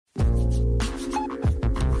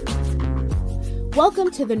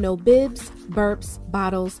Welcome to the No Bibs, Burps,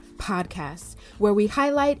 Bottles podcast, where we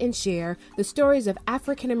highlight and share the stories of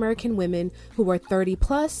African American women who are 30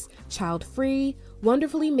 plus, child-free,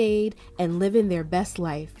 wonderfully made, and living their best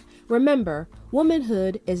life. Remember,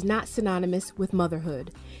 womanhood is not synonymous with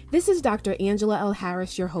motherhood. This is Dr. Angela L.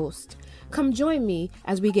 Harris, your host. Come join me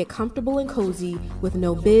as we get comfortable and cozy with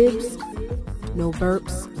no bibs, no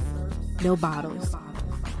burps, no bottles.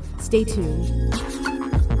 Stay tuned.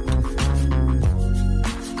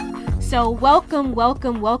 So welcome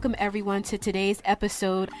everyone to today's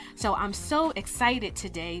episode. So I'm so excited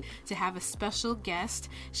today to have a special guest.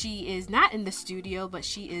 She is not in the studio, but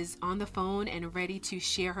she is on the phone and ready to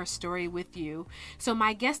share her story with you. So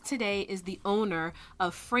my guest today is the owner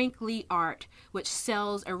of Frank Lee Art, which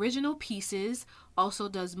sells original pieces, also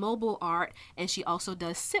does mobile art, and she also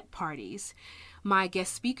does sip parties. My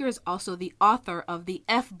guest speaker is also the author of the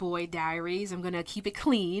F-Boy Diaries. I'm going to keep it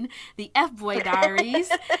clean. The F-Boy Diaries.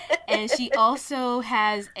 And she also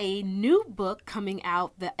has a new book coming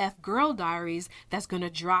out, the F-Girl Diaries, that's going to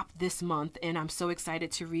drop this month. And I'm so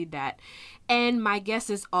excited to read that. And my guest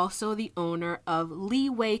is also the owner of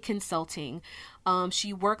Leeway Consulting.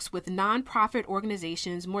 She works with nonprofit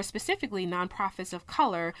organizations, more specifically nonprofits of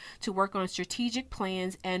color, to work on strategic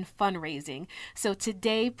plans and fundraising. So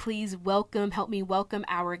today, please help me welcome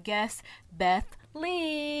our guest, Beth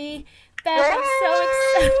Lee. Beth,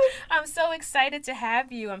 I'm so excited to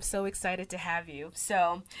have you. I'm so excited to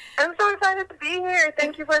be here.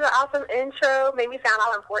 Thank you for the awesome intro. Made me sound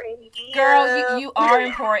all important. Girl, you are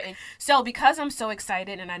important. So because I'm so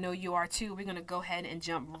excited, and I know you are too, we're going to go ahead and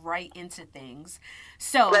jump right into things.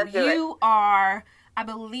 So you are, I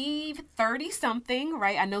believe, 30-something,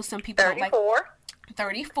 right? I know some people 34. don't like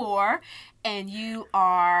 34, and you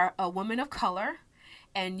are a woman of color,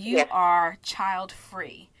 and you are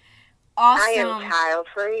child-free. Awesome. I am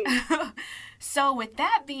child-free. So with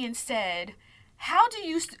that being said, how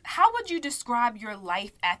would you describe your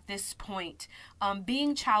life at this point?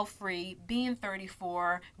 Being child-free, being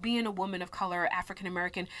 34, being a woman of color, African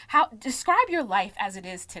American. Describe your life as it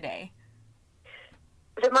is today.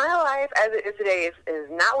 My life as it is today is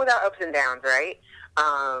not without ups and downs, right?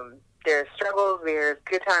 There's struggles, there's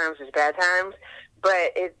good times, there's bad times,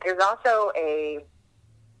 but there's also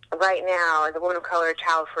right now, as a woman of color,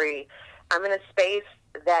 child-free, I'm in a space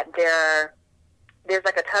that there's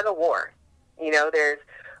like a tug of war. You know, there's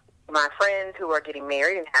my friends who are getting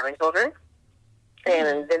married and having children,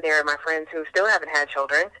 and then there are my friends who still haven't had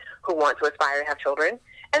children, who want to aspire to have children,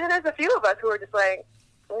 and then there's a few of us who are just like,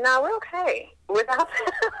 no, we're okay without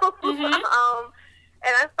them.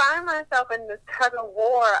 And I find myself in this tug of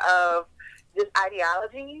war of just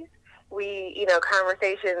ideologies.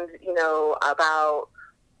 Conversations, about,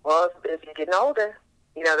 well, if you're getting older,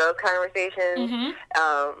 those conversations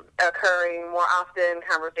occurring more often,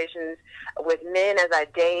 conversations with men as I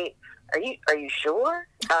date. Are you sure?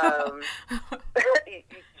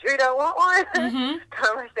 You don't want one?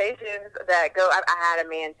 Conversations that go, I had a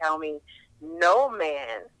man tell me, no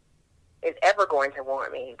man is ever going to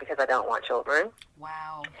want me because I don't want children.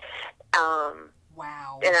 Wow.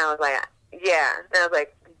 Wow. And I was like, yeah. And I was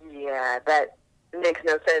like, yeah, that makes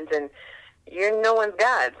no sense. And you're no one's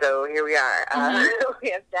God, so here we are. We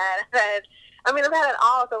have that. I've had it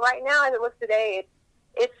all. So right now, as it looks today,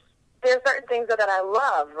 there's certain things that I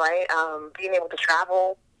love, right? Being able to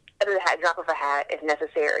travel at the drop of a hat if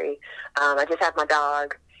necessary. I just have my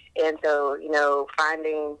dog, and so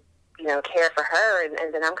finding care for her,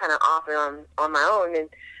 and then I'm kind of off and on my own. And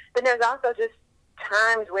then there's also just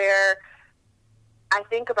times where I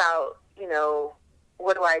think about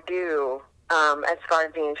what do I do? As far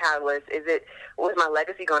as being childless, what's my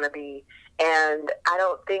legacy going to be? And I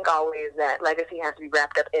don't think always that legacy has to be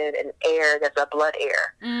wrapped up in an heir that's a blood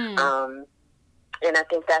heir. And I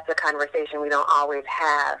think that's a conversation we don't always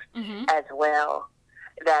have as well.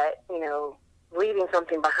 That, leaving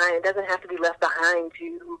something behind, it doesn't have to be left behind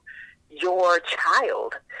to your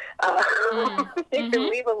child. You can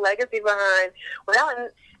leave a legacy behind without...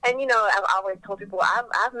 And, I've always told people,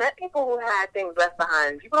 I've met people who had things left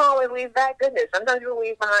behind. People don't always leave bad goodness. Sometimes people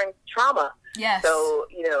leave behind trauma. Yes. So,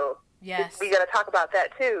 yes, we got to talk about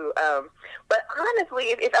that, too. But honestly,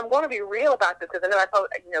 if I'm going to be real about this, because I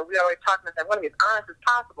know we always talk about this, I'm going to be as honest as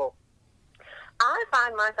possible. I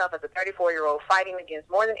find myself as a 34-year-old fighting against,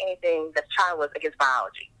 more than anything, that's childless, against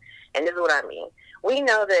biology. And this is what I mean. We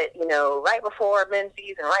know that, right before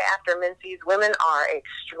menses and right after menses, women are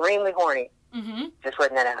extremely horny. Just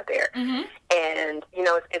putting that out there. And,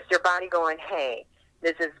 it's your body going, hey,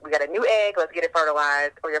 we got a new egg, let's get it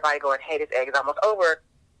fertilized. Or your body going, hey, this egg is almost over,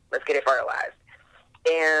 let's get it fertilized.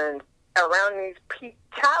 And around these peak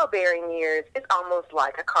childbearing years, it's almost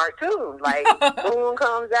like a cartoon. Like, moon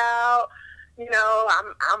comes out, you know,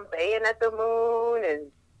 I'm baying at the moon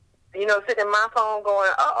and, you know, sitting in my phone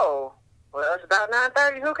going, oh, well, it's about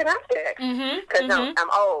 9:30. Who can I text? Because I'm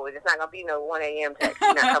old. It's not going to be no 1 a.m. text.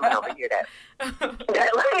 You're not coming over here.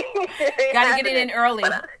 Gotta get it in early.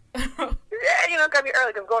 But, yeah, you know, gotta be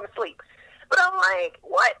early because I'm going to sleep. But I'm like,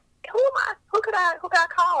 what? Who am I? Who could I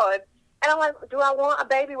call? And I'm like, do I want a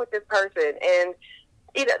baby with this person? And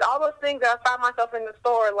all those things that I find myself in the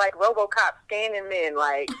store, like RoboCop scanning men,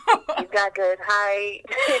 like, he's got good height,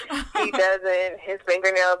 he doesn't, his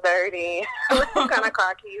fingernails dirty, what kind of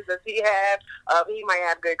car keys does he have? He might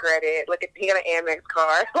have good credit, look at, he got an Amex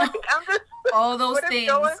card. Like, I'm just, all those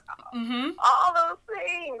things. All those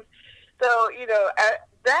things. So, you know,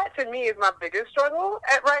 that to me is my biggest struggle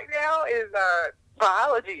right now is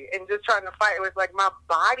biology and just trying to fight with, like, my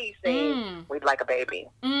body saying, we'd like a baby.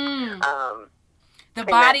 The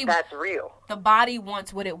body, that's real. The body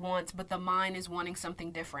wants what it wants, but the mind is wanting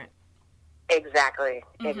something different. Exactly.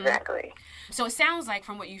 So it sounds like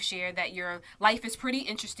from what you shared that your life is pretty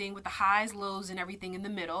interesting with the highs, lows, and everything in the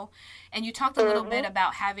middle. And you talked a little bit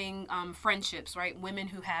about having friendships, right? Women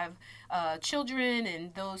who have children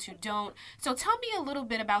and those who don't. So tell me a little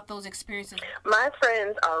bit about those experiences. My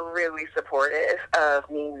friends are really supportive of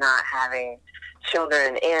me not having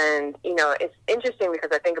children. And, you know, it's interesting because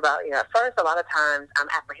I think about, you know, at first, a lot of times I'm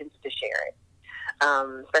apprehensive to share it.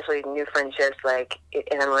 Especially new friendships, like,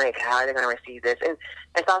 and I'm like, how are they going to receive this? And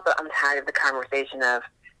it's also, I'm tired of the conversation of,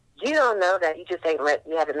 you don't know that you just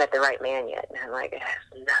you haven't met the right man yet. And I'm like, it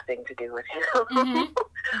has nothing to do with him.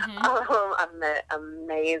 I've met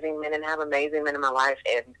amazing men and have amazing men in my life,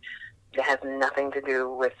 and it has nothing to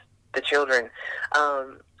do with the children.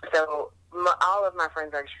 So all of my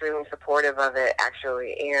friends are extremely supportive of it,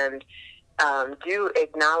 actually, and do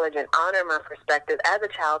acknowledge and honor my perspective as a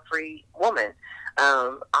child-free woman.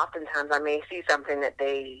 Oftentimes I may see something that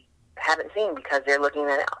they haven't seen because they're looking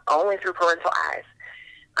at it only through parental eyes.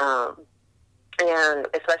 And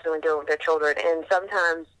especially when dealing with their children. And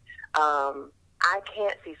sometimes I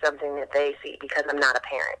can't see something that they see because I'm not a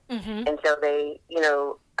parent. And so they, you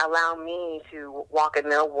know, allow me to walk in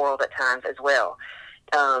their world at times as well.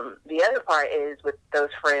 The other part is with those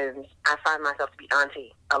friends, I find myself to be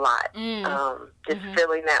auntie a lot, just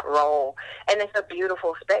filling that role. And it's a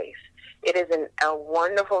beautiful space. It is a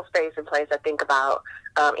wonderful space and place. I think about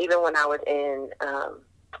even when I was in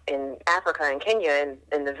Africa, in Kenya,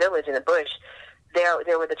 in the village, in the bush,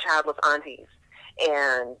 there were the childless aunties.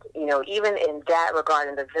 And, you know, even in that regard,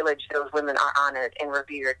 in the village, those women are honored and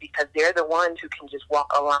revered because they're the ones who can just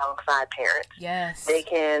walk alongside parents. Yes. They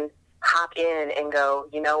can hop in and go,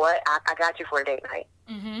 you know what, I got you for a date night.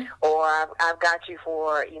 Or I've got you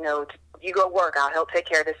for, you know, you go work, I'll help take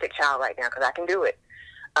care of this sick child right now because I can do it.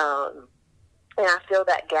 And I fill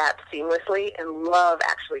that gap seamlessly and love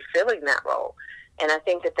actually filling that role. And I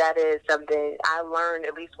think that is something I learned,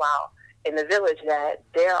 at least while in the village, that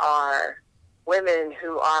there are women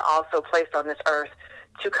who are also placed on this earth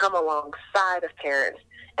to come alongside of parents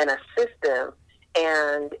and assist them.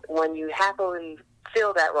 And when you happily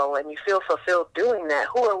fill that role and you feel fulfilled doing that,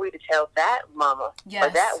 who are we to tell that mama or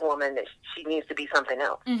that woman that she needs to be something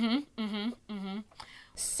else?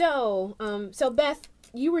 So Beth,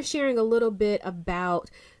 you were sharing a little bit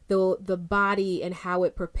about the body and how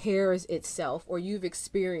it prepares itself, or you've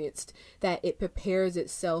experienced that it prepares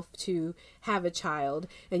itself to have a child.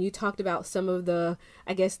 And you talked about some of the,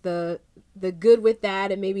 I guess, the good with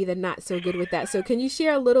that and maybe the not so good with that. So can you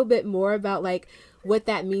share a little bit more about like what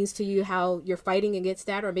that means to you, how you're fighting against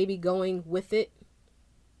that or maybe going with it?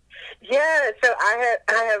 Yeah, so I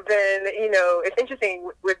have been, you know, it's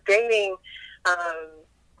interesting with dating,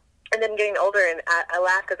 and then getting older, and I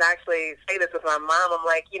laugh because I actually say this with my mom. I'm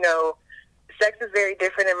like, you know, sex is very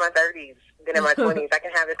different in my 30s than in my 20s. I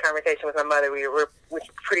can have this conversation with my mother. We're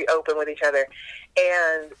pretty open with each other.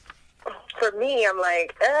 And for me, I'm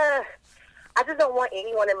like, I just don't want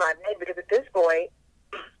anyone in my bed because at this point,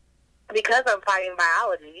 because I'm fighting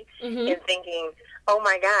biology and thinking, oh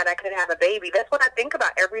my God, I could have a baby. That's what I think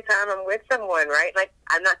about every time I'm with someone, right? Like,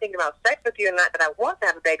 I'm not thinking about sex with you, and not that I want to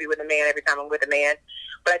have a baby with a man every time I'm with a man,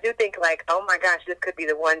 but I do think like, oh my gosh, this could be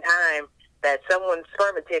the one time that someone's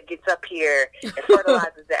spermative gets up here and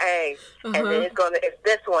fertilizes the egg, and then it's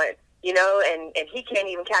this one, you know, and he can't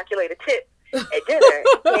even calculate a tip at dinner.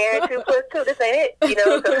 2 + 2, this ain't it, you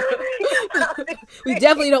know. So, we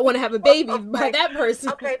definitely don't want to have a baby by that person.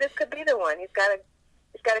 Okay, this could be the one. He's got a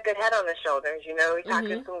good head on his shoulders, you know. He's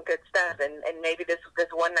talking some good stuff, and maybe this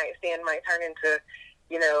one night stand might turn into,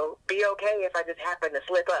 be okay if I just happen to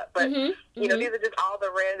slip up. But, these are just all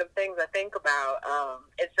the random things I think about.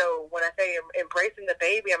 And so when I say embracing the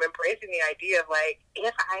baby, I'm embracing the idea of, like,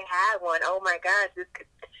 if I had one, oh, my gosh,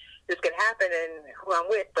 this could happen and who I'm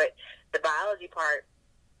with. But the biology part,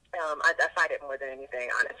 I fight it more than anything,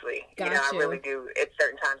 honestly. Gotcha. I really do at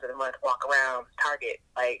certain times of the month walk around Target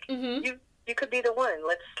like, you could be the one.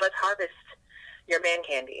 Let's harvest your man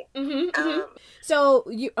candy. So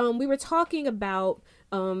we were talking about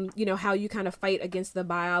how you kind of fight against the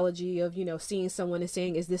biology of seeing someone and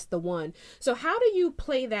saying, is this the one? So how do you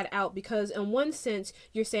play that out? Because in one sense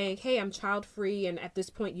you're saying, hey, I'm child free, and at this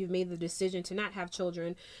point you've made the decision to not have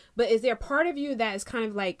children, but is there a part of you that is kind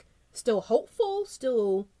of like still hopeful,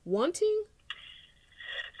 still wanting?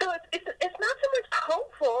 So it's not so much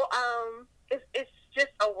hopeful. It's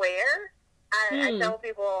just aware. I tell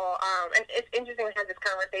people, and it's interesting, we had this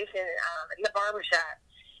conversation in the barbershop,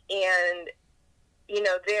 and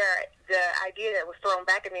the idea that was thrown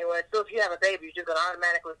back at me was, so if you have a baby, you're just going to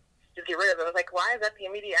automatically just get rid of it. I was like, why is that the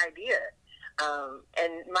immediate idea?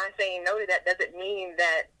 And my saying no to that doesn't mean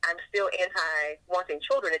that I'm still anti-wanting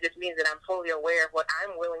children. It just means that I'm fully aware of what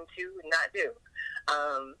I'm willing to not do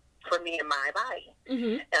for me and my body.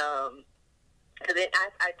 Because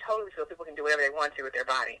I totally feel people can do whatever they want to with their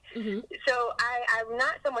body. So I'm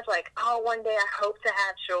not so much like, oh, one day I hope to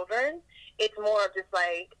have children. It's more of just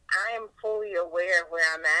like, I am fully aware of where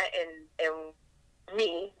I'm at, and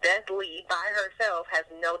me, Beth Lee, by herself, has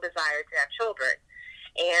no desire to have children.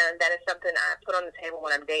 And that is something I put on the table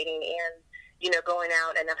when I'm dating and, going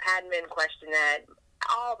out. And I've had men question that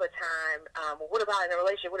all the time. Well, what about in a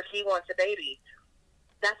relationship? What if he wants a baby?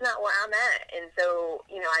 That's not where I'm at. And so,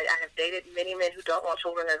 I have dated many men who don't want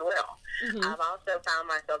children as well. I've also found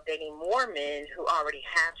myself dating more men who already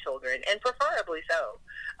have children, and preferably so.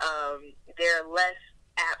 They're less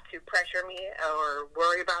apt to pressure me or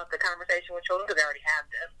worry about the conversation with children because they already have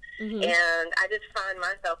them. And I just find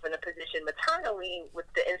myself in a position maternally with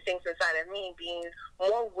the instincts inside of me being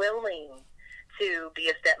more willing to be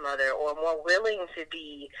a stepmother or more willing to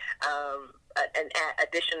be an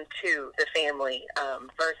addition to the family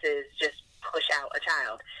versus just push out a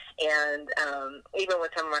child. And even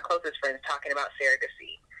with some of my closest friends talking about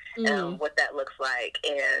surrogacy, what that looks like,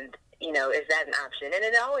 and is that an option? And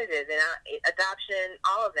it always is. And adoption,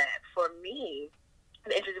 all of that. For me,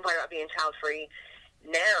 the interesting part about being child-free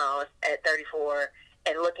now at 34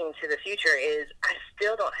 and looking to the future is I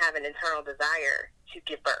still don't have an internal desire to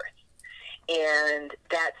give birth. And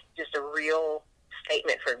that's just a real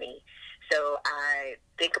statement for me. So I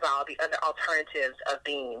think about the other alternatives of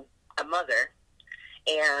being a mother,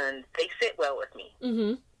 and they sit well with me.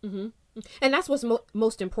 And that's what's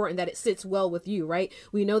most important, that it sits well with you, right?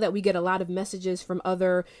 We know that we get a lot of messages from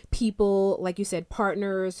other people, like you said,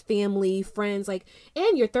 partners, family, friends, and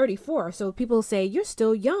you're 34. So people say, you're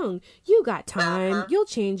still young. You got time. You'll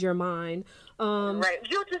change your mind. Right.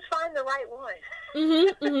 You'll just find the right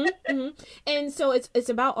one. And so it's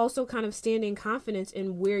about also kind of standing confidence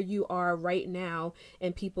in where you are right now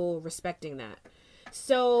and people respecting that.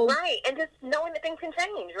 So right. And just knowing that things can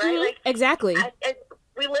change, right? Exactly.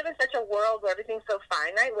 We live in such a world where everything's so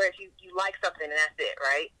finite, where if you like something and that's it,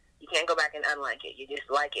 right? You can't go back and unlike it. You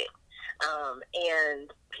just like it.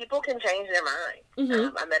 And people can change their mind.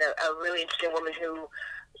 I met a really interesting woman who,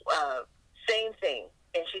 same thing.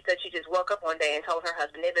 And she said she just woke up one day and told her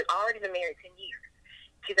husband, they've already been married 10 years.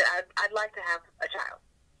 She said, I'd like to have a child.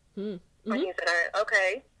 And he said,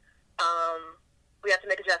 okay, we have to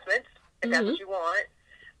make adjustments if that's what you want.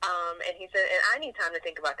 And he said, and I need time to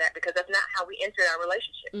think about that because that's not how we entered our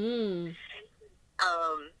relationship.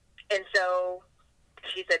 And so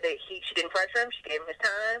she said that she didn't pressure him. She gave him his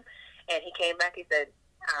time. And he came back. He said,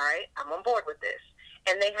 all right, I'm on board with this.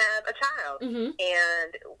 And they have a child.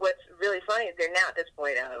 And what's really funny is they're now at this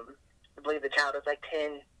point, I believe the child is like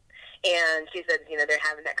 10. And she said, they're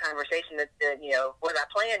having that conversation that, was I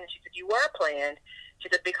planned? And she said, you were planned. She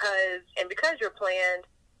said, because you're planned,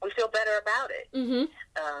 we feel better about it.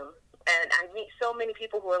 And I meet so many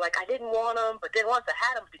people who are like, I didn't want them, but then once I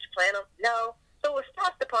had them, did you plan them? No. So it's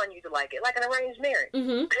thrust upon you to like it, like an arranged marriage.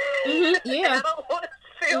 Yeah. And I don't want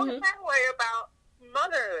to feel that way about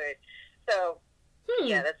motherhood. So,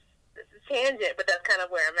 yeah, that's a tangent, but that's kind of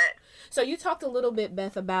where I'm at. So you talked a little bit,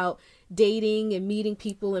 Beth, about dating and meeting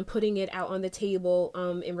people and putting it out on the table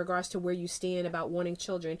in regards to where you stand about wanting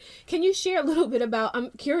children. Can you share a little bit about,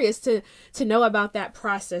 I'm curious to know about that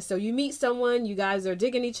process. So you meet someone, you guys are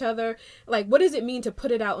digging each other. Like, what does it mean to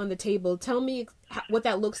put it out on the table? Tell me what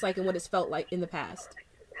that looks like and what it's felt like in the past.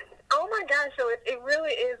 Oh my gosh, so it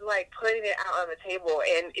really is like putting it out on the table.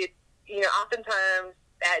 And it, oftentimes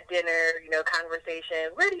at dinner,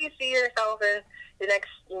 conversation. Where do you see yourself in the next,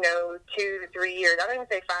 2 to 3 years? I don't even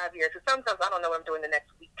say 5 years, because sometimes I don't know what I'm doing the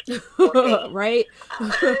next week or day. Right?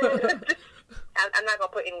 I'm not going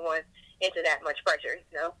to put anyone into that much pressure,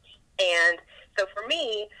 And so for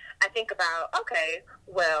me, I think about, okay,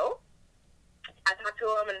 well, I talk to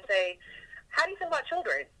them and say, how do you feel about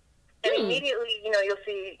children? And immediately,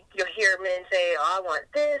 you'll hear men say, oh, I want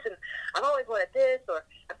this, and I've always wanted this, or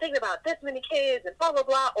I'm thinking about this many kids, and blah, blah,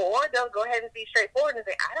 blah. Or they'll go ahead and be straightforward and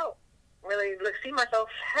say, I don't really see myself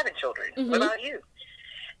having children. What about you?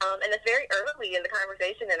 And it's very early in the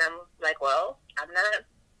conversation, and I'm like, well, I'm not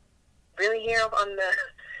really here on the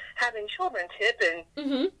having children tip,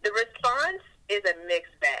 and the response is a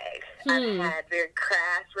mixed bag. I've had very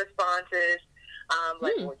crass responses,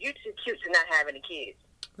 like, well, you're too cute to not have any kids.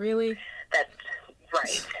 Really? That's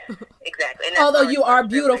right. Exactly. And that's although you are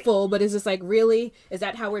beautiful, but is this like, really? Is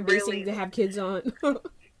that how we're basing really, to have kids on?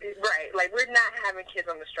 Right. Like, we're not having kids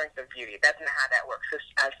on the strength of beauty. That's not how that works.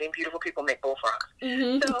 I've seen beautiful people make bullfrogs. So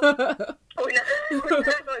we're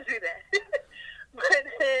not going to do that. But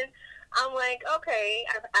then I'm like, okay,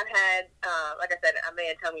 I've had, like I said, a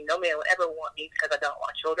man tell me no man would ever want me because I don't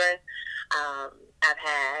want children. I've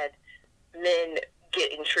had men get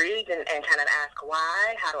intrigued and kind of ask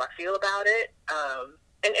why, how do I feel about it,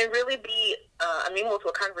 and really be amenable to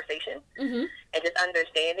a conversation and just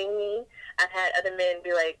understanding me. I've had other men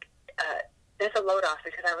be like, that's a load off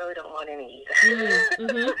because I really don't want any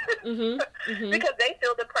either. Because they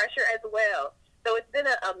feel the pressure as well. So it's been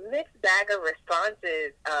a mixed bag of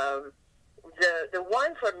responses. The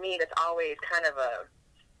one for me that's always kind of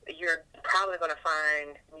you're probably going to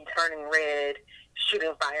find me turning red,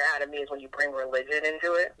 shooting fire out of me, is when you bring religion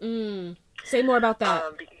into it. Say more about that.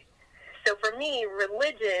 So for me,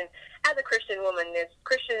 religion, as a Christian woman, there's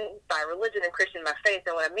Christian by religion and Christian by faith.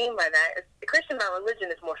 And what I mean by that is Christian by religion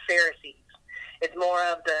is more Pharisees. It's more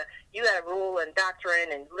of you got to rule and doctrine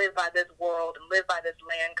and live by this world and live by this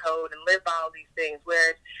land code and live by all these things.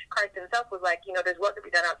 Whereas Christ himself was like, there's work to be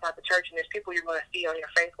done outside the church, and there's people you're going to see on your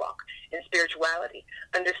faith walk in spirituality.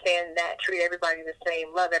 Understand that. Treat everybody the same.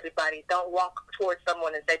 Love everybody. Don't walk towards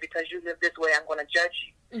someone and say, because you live this way, I'm going to judge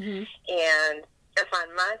you. And I find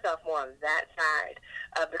myself more on that side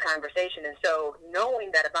of the conversation. And so knowing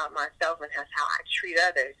that about myself and how I treat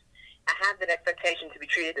others, I have that expectation to be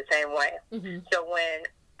treated the same way. So when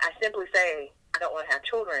I simply say, I don't want to have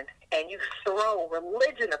children, and you throw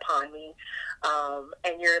religion upon me,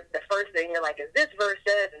 and you're the first thing you're like, is this verse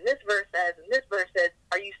says, and this verse says, and this verse says,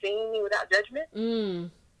 are you seeing me without judgment?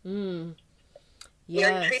 Yes.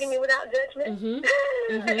 Are you treating me without judgment?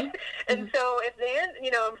 And so if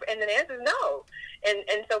and the answer is no.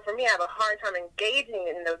 And so for me, I have a hard time engaging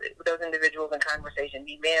in those individuals in conversation,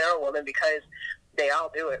 be man or woman, because they all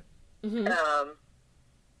do it.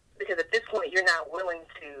 Because at this point, you're not willing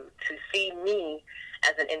to see me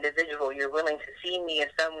as an individual. You're willing to see me as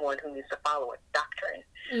someone who needs to follow a doctrine.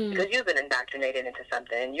 Because you've been indoctrinated into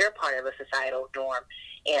something, and you're part of a societal norm.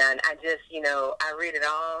 And I just, I read it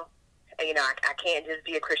all. I can't just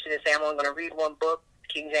be a Christian and say, I'm only going to read one book,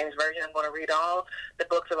 King James Version. I'm going to read all the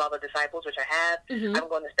books of all the disciples, which I have. I'm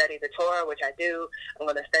going to study the Torah, which I do. I'm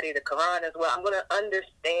going to study the Quran as well. I'm going to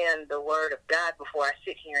understand the Word of God before I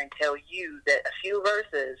sit here and tell you that a few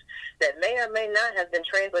verses that may or may not have been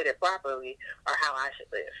translated properly are how I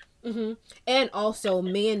should live. And also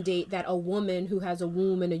mandate that a woman who has a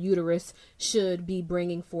womb and a uterus should be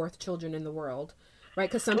bringing forth children in the world, right?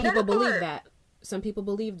 Because some people believe that. Some people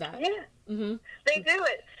believe that. Yeah, they do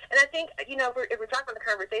it. And I think, if we're talking about the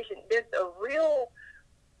conversation, there's the real,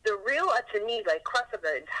 to me, like, crux of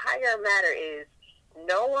the entire matter is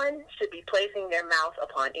no one should be placing their mouth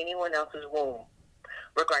upon anyone else's womb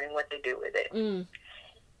regarding what they do with it.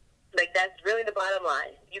 Like, that's really the bottom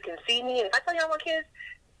line. You can see me, and if I tell you I want kids,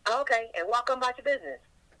 okay, and walk on about your business.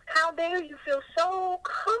 How dare you feel so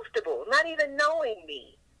comfortable, not even knowing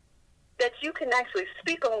me, that you can actually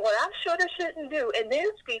speak on what I should or shouldn't do, and then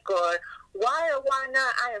speak on why or why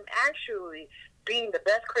not I am actually being the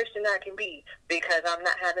best Christian I can be because I'm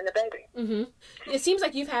not having a baby. It seems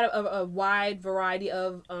like you've had a wide variety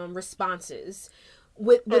of responses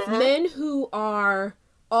with men who are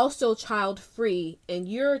also child-free, and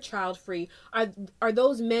you're child-free. Are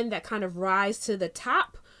those men that kind of rise to the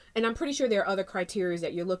top? And I'm pretty sure there are other criteria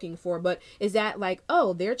that you're looking for, but is that like,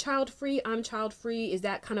 oh, they're child-free, I'm child-free? Is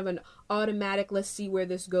that kind of an automatic, let's see where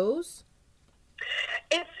this goes?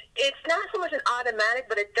 It's not so much an automatic,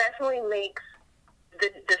 but it definitely makes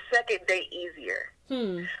the second date easier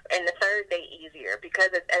and the third date easier, because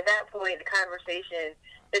at that point the conversation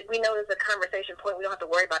we know there's a conversation point. We don't have to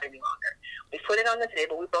worry about it any longer. We put it on the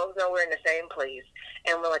table. We both know we're in the same place,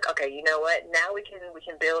 and we're like, okay, you know what? Now we can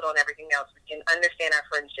build on everything else. We can understand our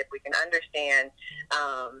friendship. We can understand,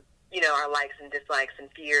 our likes and dislikes and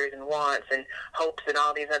fears and wants and hopes and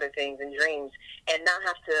all these other things and dreams, and not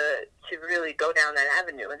have to really go down that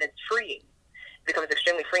avenue. And it's freeing. It becomes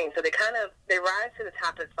extremely freeing. So they rise to the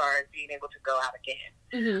top as far as being able to go out again.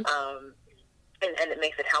 Mm-hmm. And it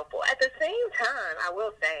makes it helpful. At the same time, I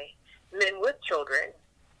will say, men with children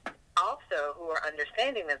also who are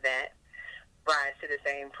understanding of that rise to the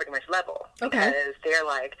same pretty much level. Okay. Because they're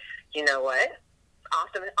like, you know what?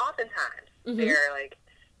 Oftentimes, mm-hmm. they're like,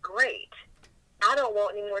 great. I don't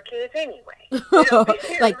want any more kids anyway.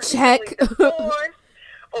 Like, check.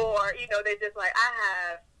 Or, they're just like, I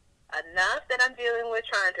have enough that I'm dealing with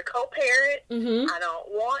trying to co-parent. Mm-hmm. I don't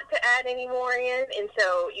want to add any more in. And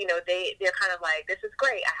so, they're kind of like, this is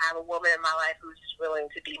great. I have a woman in my life who's willing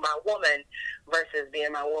to be my woman versus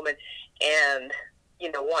being my woman and,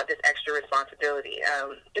 want this extra responsibility.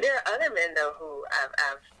 There are other men, though, who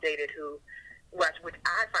I've dated which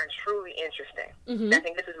I find truly interesting. Mm-hmm. I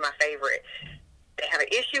think this is my favorite. They have an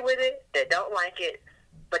issue with it. They don't like it.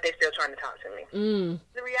 But they're still trying to talk to me. Mm.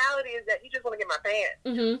 The reality is that you just want to get my pants.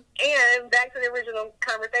 Mm-hmm. And back to the original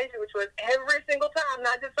conversation, which was every single time,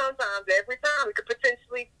 not just sometimes, every time, we could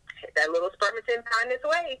potentially hit that little spermatogen this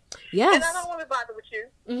way. Yes. And I don't want to bother with you.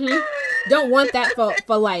 Mm-hmm. Don't want that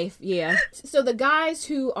for life. Yeah. So the guys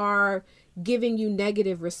who are giving you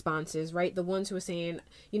negative responses, right? The ones who are saying,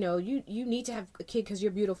 you need to have a kid because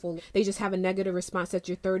you're beautiful. They just have a negative response that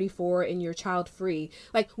you're 34 and you're child free.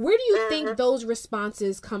 Like, where do you mm-hmm. think those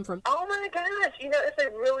responses come from? Oh my gosh. It's a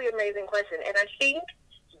really amazing question. And I think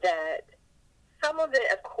that some of it,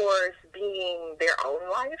 of course, being their own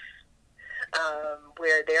life,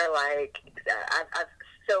 where they're like,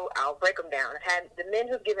 so I'll break them down. I've had the men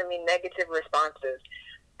who've given me negative responses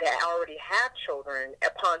that already have children,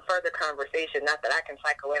 upon further conversation, not that I can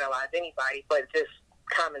psychoanalyze anybody, but just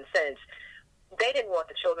common sense, they didn't want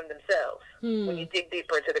the children themselves when you dig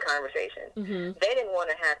deeper into the conversation. Mm-hmm. They didn't want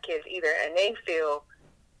to have kids either, and they feel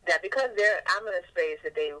that because I'm in a space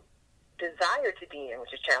that they desire to be in,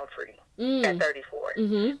 which is child-free at 34,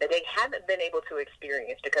 mm-hmm. that they haven't been able to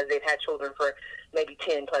experience because they've had children for maybe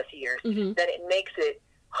 10 plus years, mm-hmm. that it makes it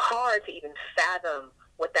hard to even fathom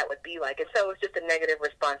what that would be like. And so it's just a negative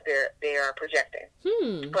response they are projecting.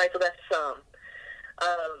 Right, so that's some.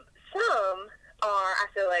 Some are, I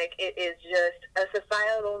feel like it is just a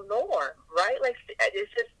societal norm, right? Like,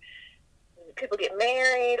 it's just people get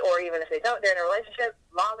married, or even if they don't, they're in a relationship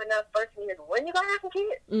long enough, first thing is, when you gonna have some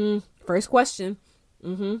kids? First question.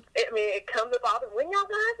 Mm-hmm. It comes up often, when y'all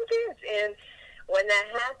gonna have some kids? And when that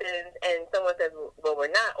happens, and someone says, well,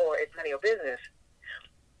 we're not, or it's none of your business,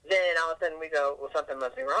 then all of a sudden we go, well, something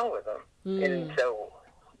must be wrong with them. And so,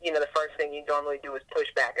 the first thing you normally do is push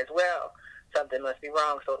back as well. Something must be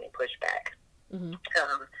wrong, so let me push back. Mm-hmm.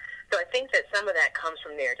 So I think that some of that comes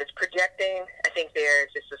from there, just projecting. I think there's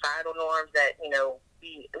just societal norms that,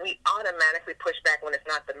 we automatically push back when it's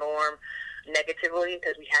not the norm negatively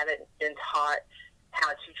because we haven't been taught how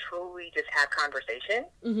to truly just have conversation.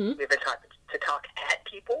 Mm-hmm. We've been taught to talk at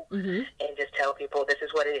people mm-hmm. and just tell people this is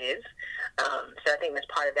what it is. So I think that's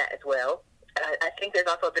part of that as well. I think there's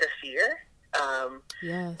also a bit of fear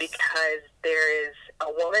yes. because there is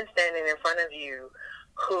a woman standing in front of you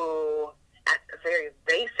who, at a very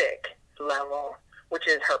basic level, which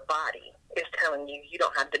is her body, is telling you you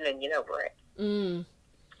don't have dominion over it. And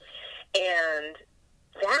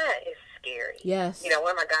that is scary. Yes.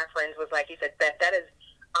 One of my guy friends was like, he said, Beth, that is,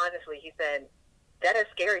 honestly, he said, that is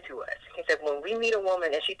scary to us. He said, when we meet a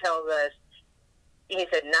woman and she tells us, he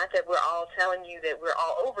said, not that we're all telling you that we're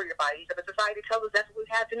all over your body. He said, but society tells us that's what we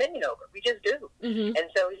have dominion over. We just do. Mm-hmm. And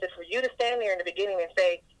so he said, for you to stand there in the beginning and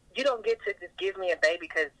say, you don't get to just give me a baby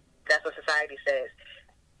because that's what society says,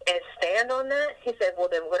 and stand on that, he said, well,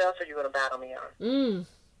 then what else are you going to battle me on?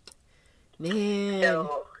 Man,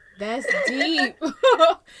 so, that's deep.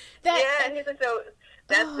 Yeah, and he said, so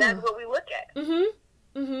that's what we look at.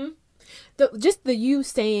 Mm-hmm. Mm-hmm. Just you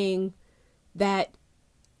saying that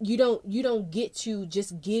you don't get to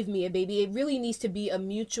just give me a baby. It really needs to be a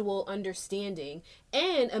mutual understanding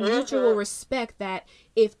and a mm-hmm. mutual respect that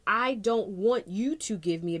if I don't want you to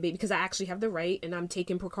give me a baby, because I actually have the right and I'm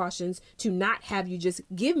taking precautions to not have you just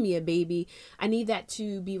give me a baby, I need that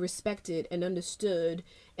to be respected and understood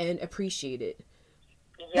and appreciated.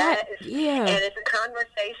 Yes. Yeah. And it's a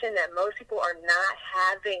conversation that most people are not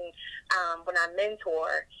having. When I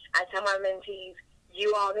mentor, I tell my mentees,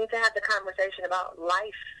 you all need to have the conversation about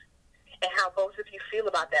life and how both of you feel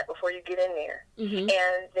about that before you get in there. Mm-hmm.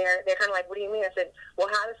 And they're kind of like, what do you mean? I said, well,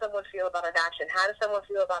 how does someone feel about adoption? How does someone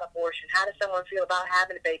feel about abortion? How does someone feel about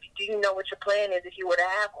having a baby? Do you know what your plan is if you were to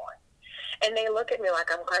have one? And they look at me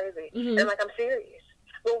like I'm crazy. Mm-hmm. And I'm like, I'm serious.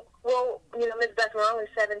 Well, you know, Ms. Beth, we're only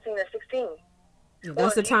 17 or 16.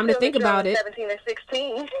 That's the time to think about it. 17 or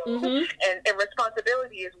 16, Mm-hmm. and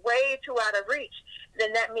responsibility is way too out of reach,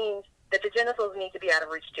 then that means that the genitals need to be out of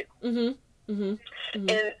reach too. Mm-hmm. Mm-hmm. Mm-hmm.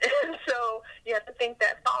 And so you have to think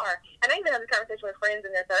that far. And I even had this conversation with friends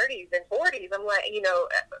in their 30s and 40s. I'm like, you know,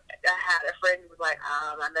 I had a friend who was like,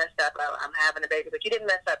 I messed up. I'm having a baby. But you didn't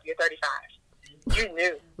mess up. You're 35. You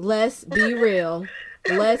knew. Let's be real.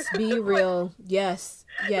 Let's be real. Yes.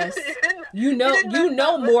 Yes. You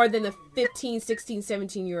know more than the 15, 16,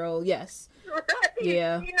 17-year-old. Yes. Right.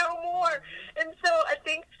 Yeah. You know more. And so I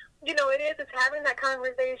think, you know, it's having that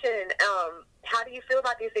conversation. How do you feel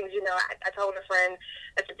about these things? You know, I told a friend,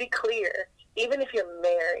 to be clear, even if you're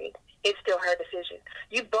married, it's still her decision.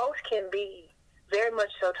 You both can be very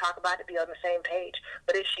much so talk about it, be on the same page.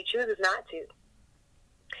 But if she chooses not to,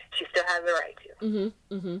 she still has the right to. Mm-hmm.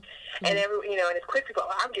 Mm-hmm. And you know, and it's quick to go,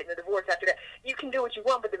 I'm getting a divorce after that. You can do what you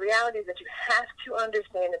want, but the reality is that you have to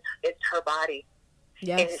understand it's her body.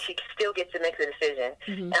 Yes. And she still gets to make the decision.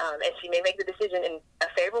 Mm-hmm. And she may make the decision, in a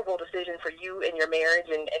favorable decision for you and your marriage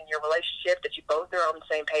and your relationship that you both are on the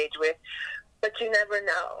same page with. But you never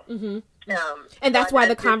know. Mm-hmm. And that's why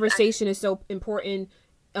the conversation is so important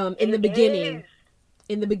in the beginning.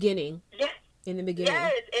 In the beginning. Yes. In the beginning.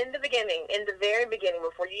 Yes, in the beginning. In the very beginning,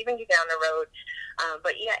 before you even get down the road.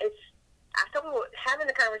 But yeah, I thought having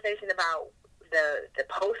the conversation about the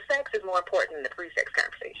post-sex is more important than the pre-sex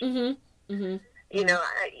conversation. Mm-hmm. Mm-hmm. You know,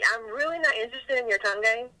 I'm really not interested in your tongue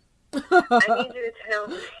game. I need you to tell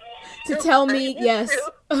me. To tell me, yes.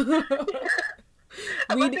 About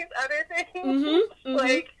these other things. Mm-hmm, mm-hmm.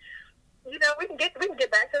 Like, you know, we can get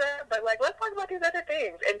back to that, but like, let's talk about these other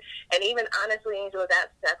things. And even honestly, Angela,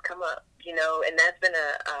 that's come up, you know, and that's been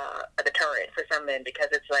a deterrent for some men, because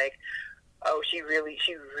it's like, oh, she really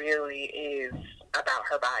is about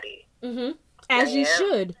her body. Mm-hmm. As you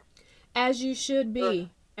should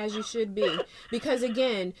be. As you should be. Because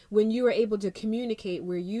again, when you are able to communicate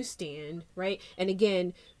where you stand, right? And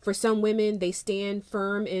again, for some women, they stand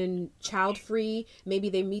firm and child-free. Maybe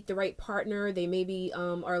they meet the right partner. They maybe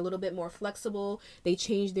are a little bit more flexible. They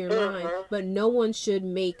change their mind. But no one should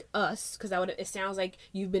make us, because it sounds like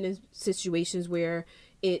you've been in situations where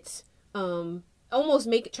it's almost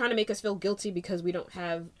trying to make us feel guilty because we don't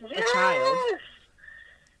have a child.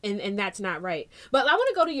 And that's not right. But I want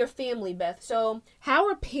to go to your family, Beth. So how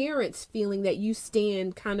are parents feeling that you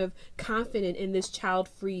stand kind of confident in this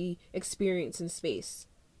child-free experience and space?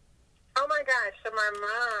 Oh my gosh. So my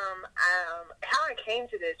mom, how I came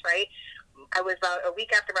to this, right? I was about a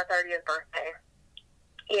week after my 30th birthday.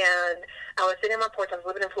 And I was sitting on my porch. I was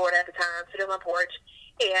living in Florida at the time, sitting on my porch.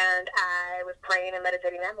 And I was praying and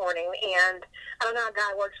meditating that morning. And I don't know how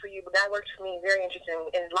God works for you, but God works for me. Very interesting.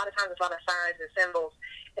 And a lot of times it's a lot of signs and symbols.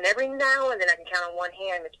 And every now and then I can count on one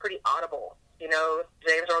hand. It's pretty audible. You know,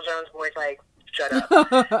 James Earl Jones' voice, like, shut up.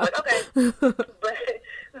 Like, okay. But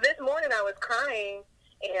this morning I was crying,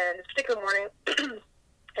 and this particular morning,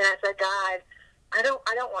 and I said, God, I don't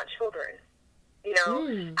want children. You know,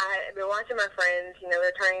 I've been watching my friends, you know,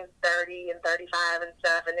 they're turning 30 and 35 and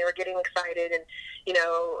stuff, and they were getting excited. And, you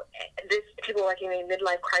know, people are like, you know,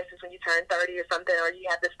 midlife crisis when you turn 30 or something, or you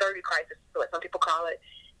have this 30 crisis, what some people call it.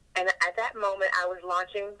 And at that moment, I was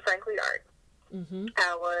launching Frankly Art. Mm-hmm.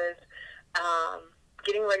 I was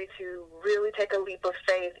getting ready to really take a leap of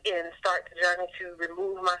faith and start the journey to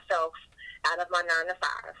remove myself out of my 9 to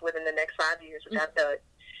 5 within the next 5 years, which I've done.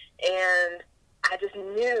 And I just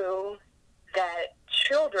knew that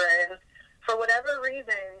children, for whatever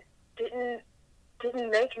reason, didn't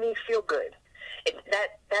make me feel good.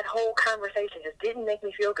 That whole conversation just didn't make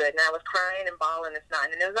me feel good. And I was crying and bawling and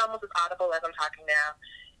snotting. And it was almost as audible as I'm talking now.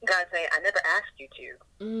 God saying, I never asked you to.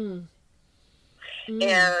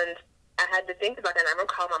 And I had to think about that. And I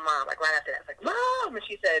remember calling my mom, like right after that. I was like, Mom! And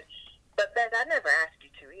she said, but Beth, I never asked you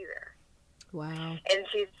to either. Wow. And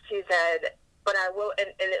she said, but I will.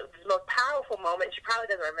 And it was the most powerful moment. She probably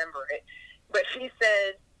doesn't remember it. But she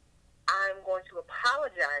said, I'm going to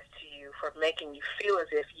apologize to you for making you feel as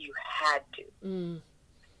if you had to.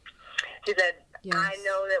 She said, yes. I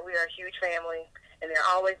know that we are a huge family, and there are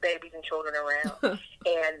always babies and children around.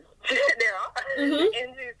 And there are.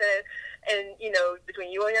 And she said, and, you know,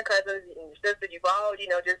 between you and your cousins and your sister, you've all, you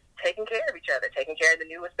know, just taking care of each other, taking care of the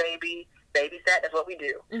newest baby, babysat, that's what we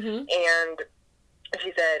do. And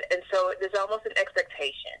she said, and so there's almost an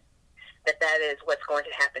expectation that is what's going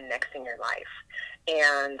to happen next in your life.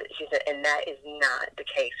 And she said, and that is not the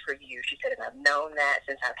case for you. She said, and I've known that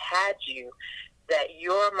since I've had you, that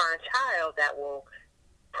you're my child that will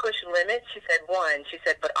push limits. She said, one, she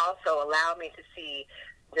said, but also allow me to see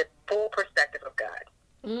the full perspective of God.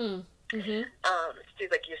 Mm-hmm.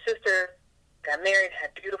 She's like, your sister got married,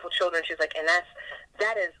 had beautiful children. She's like, and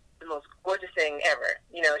that is the most gorgeous thing ever.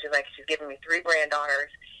 You know, she's like, she's given me 3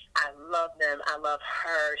 granddaughters. I love them. I love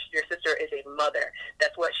her. Your sister is a mother.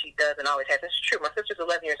 That's what she does and always has. It's true. My sister's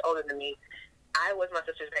 11 years older than me. I was my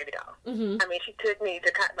sister's baby doll. Mm-hmm. I mean, she took me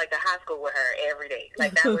to like to high school with her every day.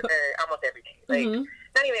 Like that was her almost every day. Like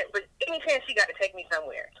not even, but any chance she got to take me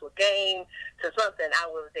somewhere, to a game, to something, I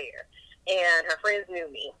was there. And her friends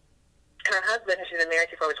knew me. Her husband, who she's been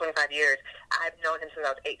married to for over 25 years, I've known him since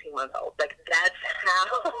I was 18 months old. Like that's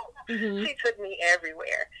how she took me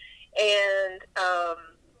everywhere. And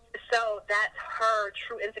so that's her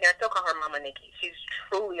true instinct. I still call her Mama Nikki. She's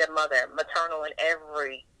truly a mother, maternal in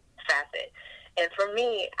every facet. And for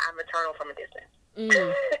me, I'm maternal from a distance.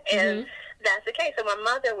 And that's the case. So my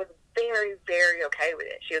mother was very, very okay with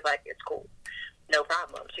it. She was like, it's cool. No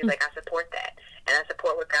problem. She's like, I support that. And I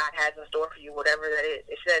support what God has in store for you, whatever that is.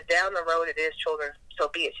 She said, down the road it is children, so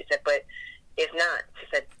be it. She said, but if not, she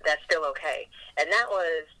said, that's still okay. And that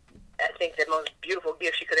was, I think, the most beautiful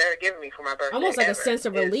gift she could ever give me for my birthday. Almost like a sense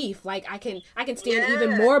of relief. Like I can stand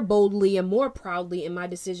even more boldly and more proudly in my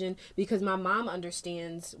decision because my mom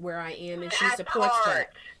understands where I am and she supports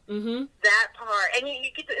that. That part. And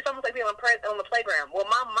you get to, it's almost like being on the playground. Well,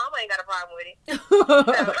 my mama ain't got a problem with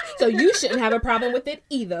it. So you shouldn't have a problem with it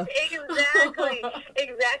either. Exactly.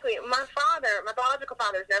 My biological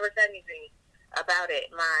father has never said anything about it.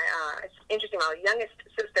 It's interesting. My youngest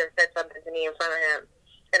sister said something to me in front of him.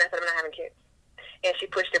 And I said, I'm not having kids. And she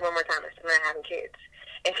pushed it one more time. I said, I'm not having kids.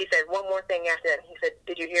 And she said one more thing after that. And he said,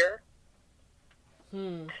 did you hear her?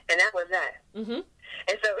 And that was that.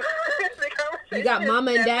 And so the conversation, you got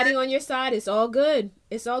mama and daddy on your side. It's all good.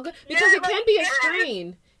 It's all good. Because it can be a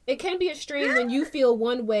strain. It can be a strain when you feel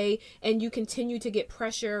one way and you continue to get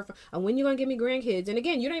pressure for, when you're going to give me grandkids. And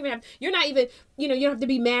again, you don't have to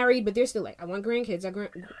be married, but they're still like, I want grandkids. I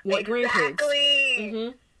want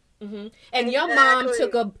grandkids. And your mom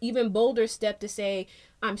took a even bolder step to say,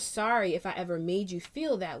 I'm sorry if I ever made you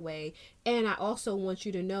feel that way. And I also want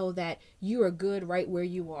you to know that you are good right where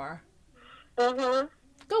you are. Go mama.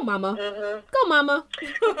 Go mama.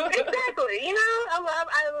 Exactly. You know, I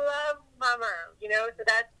love my mom, you know, so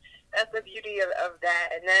that's the beauty of that.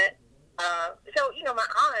 And that, so, you know, my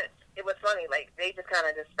aunts, it was funny, like, they just kind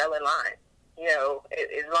of just fell in line. You know,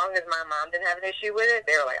 as long as my mom didn't have an issue with it,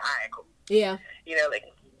 they were like, all right, cool. Yeah. You know, like,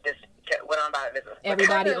 just went on about business.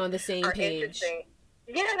 Everybody on the same page.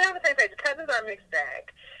 Yeah, they're on the same page. Cousins are a mixed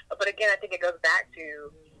bag. But again, I think it goes back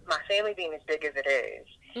to my family being as big as it is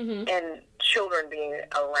and children being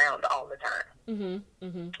around all the time.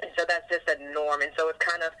 And so that's just a norm. And so it's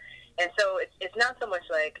kind of, and so it's not so much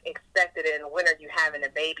like expected in when are you having a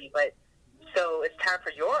baby, but so it's time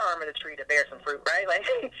for your arm of the tree to bear some fruit, right? Like,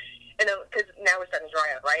 and because now we're starting to dry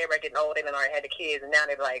up, right? Everybody getting old, they done already had the kids, and now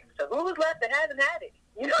they're like, so who was left that hasn't had it?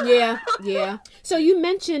 You know? Yeah. So you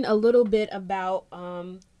mentioned a little bit about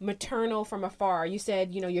maternal from afar. You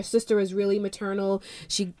said, you know, your sister is really maternal.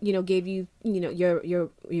 She, you know, gave you, you know,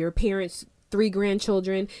 your parents 3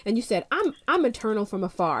 grandchildren, and you said, I'm maternal from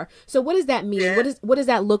afar. So what does that mean? Yeah. What does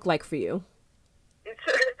that look like for you?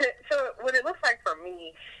 So what it looks like for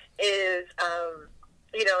me is,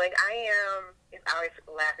 you know, like I always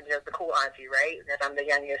laugh and joke, the cool auntie, right? Because I'm the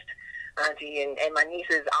youngest auntie, and my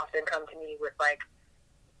nieces often come to me with like,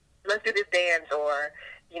 let's do this dance, or,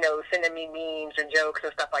 you know, sending me memes and jokes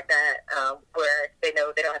and stuff like that, where they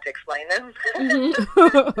know they don't have to explain them.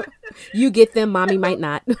 You get them, mommy might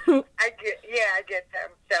not. I get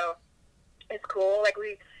them. So it's cool. Like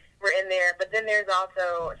we're in there, but then there's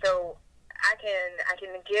also, so I can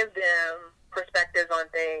give them perspectives on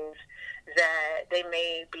things that they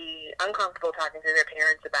may be uncomfortable talking to their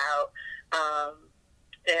parents about,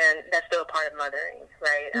 and that's still a part of mothering,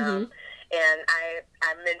 right? And I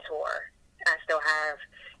mentor. I still have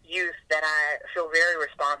youth that I feel very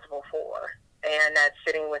responsible for, and that's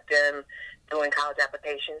sitting with them doing college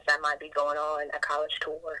applications. That might be going on a college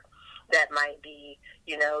tour. That might be,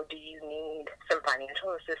 you know, do you need some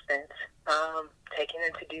financial assistance? Taking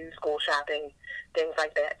them to do school shopping, things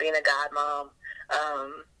like that. Being a godmom,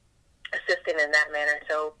 assisting in that manner.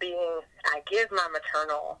 So I give my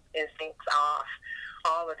maternal instincts off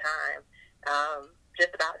all the time,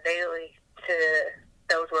 just about daily, to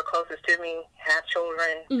those who are closest to me, have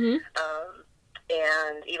children,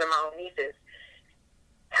 and even my own nieces.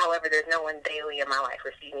 However, there's no one daily in my life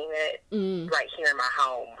receiving it right here in my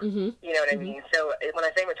home. Mm-hmm. You know what I mean? So when I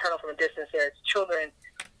say maternal from a distance, there's children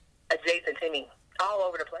adjacent to me all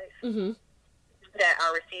over the place that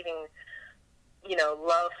are receiving,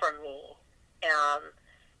 love from me. And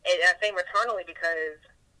I say maternally because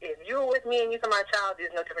if you were with me and you saw my child,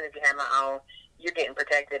 it's no different if you had my own. You're getting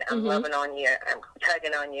protected. I'm loving on you. I'm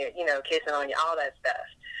tugging on you, kissing on you, all that stuff.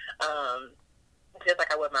 Just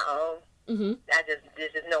like I would my own.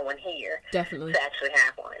 There's just no one here definitely to actually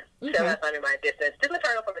have one. Okay. So that's under my distance. Just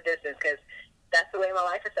maternal from a distance because that's the way my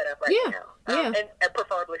life is set up right now. And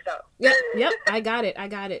preferably so. Yep. I got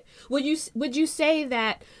it. Would you say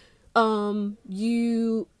that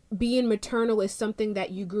you being maternal is something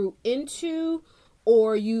that you grew into,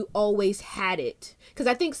 or you always had it? Because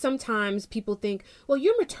I think sometimes people think, well,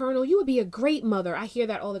 you're maternal, you would be a great mother. I hear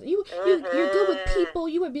that all the time. You're good with people,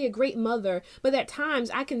 you would be a great mother. But at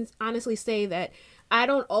times, I can honestly say that I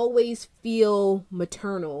don't always feel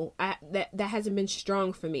maternal. That hasn't been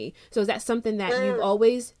strong for me. So is that something that you've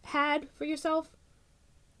always had for yourself?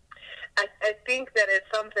 I think that it's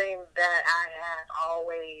something that I have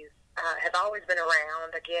always been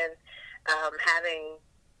around. Again, having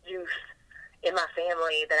youth in my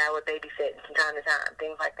family that I would babysit from time to time,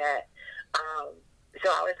 things like that. So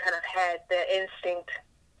I always kind of had the instinct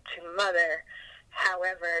to mother.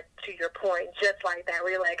 However, to your point, just like that,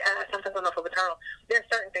 where you're like, something's going on for maternal. There's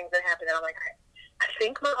certain things that happen that I'm like, I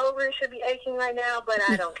think my ovaries should be aching right now, but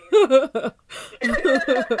I don't care.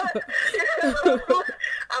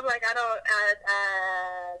 I'm like,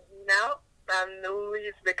 no, I'm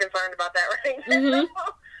least bit concerned about that right now.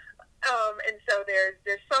 And so there's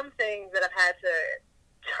some things that I've had to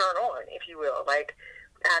turn on, if you will. Like,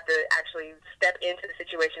 I have to actually step into the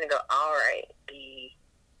situation and go, all right,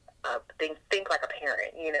 think like a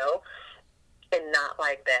parent, and not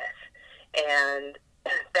like this. And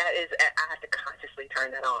that is, I have to consciously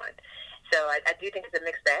turn that on. So I do think it's a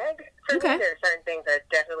mixed bag. For me, there are certain things that are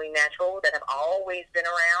definitely natural, that have always been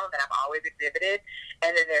around, that I've always exhibited.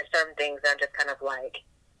 And then there's certain things that I'm just kind of like,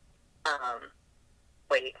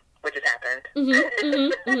 wait, what just happened? I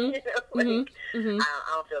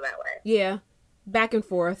don't feel that way. Yeah. Back and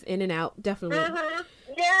forth, in and out, definitely.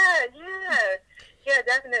 Yeah,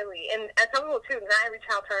 definitely. And some people, too, not every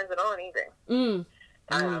child turns it on either. And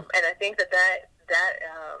I think that I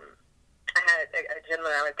had a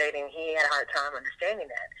gentleman I was dating, he had a hard time understanding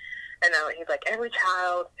that. And he's like, every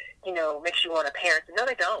child, makes you want a parent. No,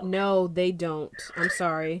 they don't. No, they don't. I'm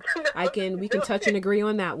sorry. We can touch and agree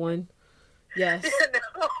on that one. Yes.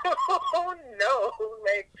 No.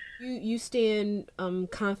 Like, you stand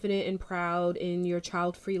confident and proud in your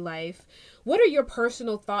child-free life. What are your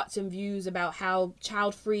personal thoughts and views about how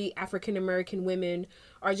child-free African-American women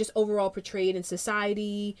are just overall portrayed in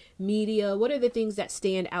society, media? What are the things that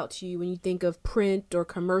stand out to you when you think of print or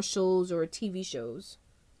commercials or TV shows?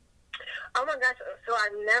 Oh my gosh. So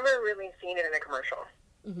I've never really seen it in a commercial.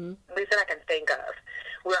 At least that I can think of.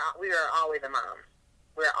 We are always a mom.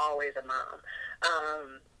 We're always a mom.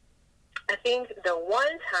 I think the one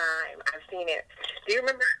time I've seen it, do you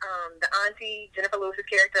remember the auntie, Jennifer Lewis's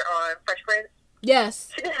character on Fresh Prince?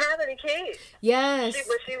 Yes. She didn't have any kids. Yes. She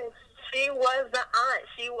was the aunt.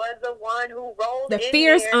 She was the one who rolled the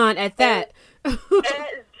fierce aunt at that.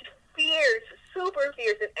 Fierce, super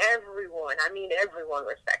fierce, and everyone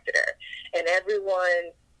respected her. And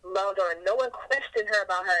everyone loved her. And no one questioned her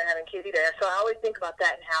about her having kids either. So I always think about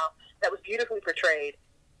that and how that was beautifully portrayed.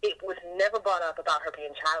 It was never brought up about her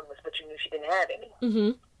being childless, but you knew she didn't have any.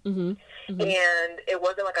 And it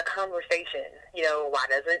wasn't like a conversation. Why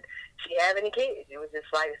doesn't she have any kids? It was just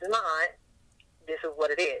like, this is my aunt. This is what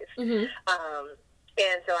it is. And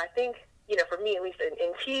so I think, for me, at least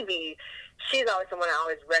in TV, she's always someone I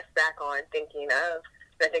always rest back on thinking of.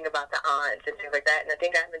 I think about the aunts and things like that. And I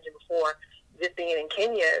think I mentioned before, just being in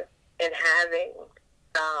Kenya and having,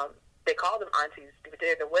 they call them aunties, because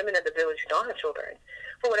they're the women of the village who don't have children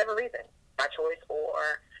for whatever reason, by choice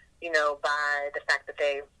or, by the fact that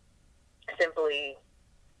they simply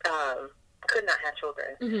could not have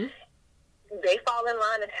children. They fall in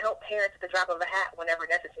line and help parents at the drop of a hat whenever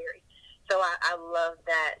necessary. So I love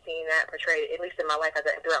that, seeing that portrayed, at least in my life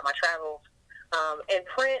throughout my travels. In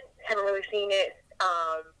print, haven't really seen it.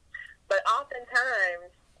 But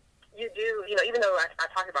oftentimes, you do, even though I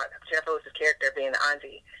talked about Jennifer Lewis's character being the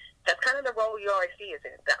auntie, that's kind of the role you always see, is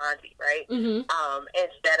the auntie, right?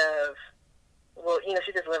 Instead of,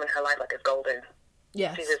 she's just living her life like it's golden.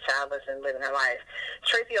 Yes. She's just childless and living her life.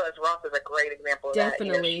 Tracee Ellis Ross is a great example of that.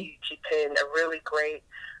 Definitely. She penned a really great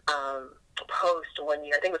post one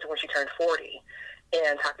year, I think it was when she turned 40,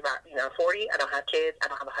 and talked about, 40, I don't have kids, I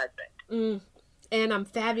don't have a husband. And I'm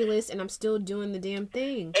fabulous, and I'm still doing the damn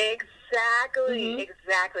thing. Exactly.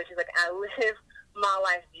 She's like, I live my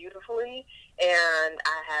life beautifully, and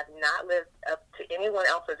I have not lived up to anyone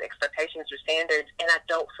else's expectations or standards, and I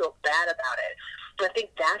don't feel bad about it. And I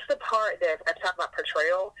think that's the part that I talk about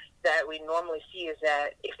portrayal that we normally see, is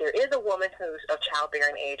that if there is a woman who's of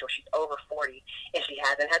childbearing age, or she's over 40 and she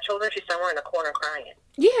hasn't had children, she's somewhere in the corner crying.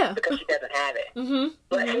 Yeah. Because she doesn't have it.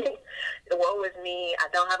 But woe is me. I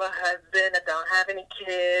don't have a husband. I don't have any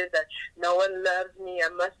kids. No one loves me. I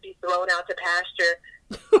must be thrown out to pasture.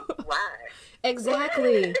 Why?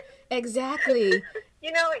 Exactly.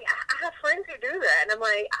 You know, I have friends who do that, and I'm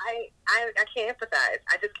like, I can't empathize.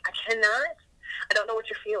 I cannot. I don't know what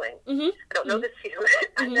you're feeling. I don't know this feeling.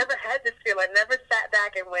 I never had this feeling. I never sat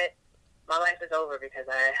back and went, my life is over because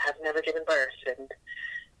I have never given birth, and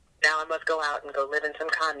now I must go out and go live in some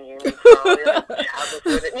commune.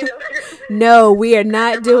 You know? No, we are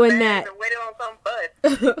not doing that. Waiting on some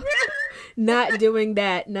bus. Not doing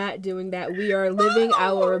that. We are living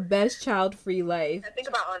our best child-free life. I think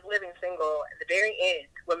about on Living Single at the very end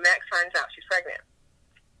when Max finds out she's pregnant.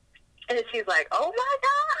 And she's like, oh my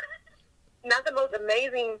God. Not the most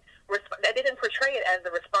amazing response. They didn't portray it as the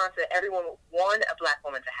response that everyone wanted a black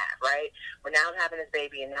woman to have, right? We're now having this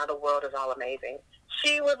baby, and now the world is all amazing.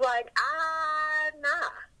 She was like, nah.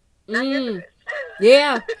 Not here for this.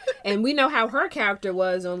 Yeah. And we know how her character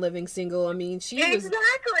was on Living Single. I mean, she was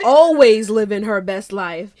exactly. always living her best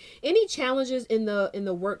life. Any challenges in the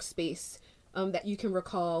workspace that you can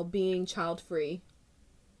recall being child-free?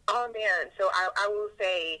 Oh, man. So I will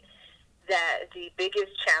say that the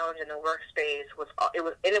biggest challenge in the workspace was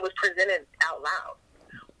presented out loud.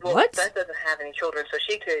 Well, What? Beth doesn't have any children, so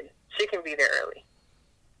she can be there early.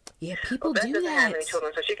 Yeah, people Beth do doesn't that. have any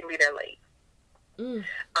children, so she can be there late. You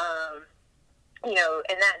know,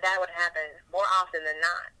 and that would happen more often than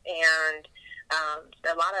not. And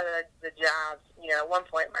a lot of the jobs, you know, at one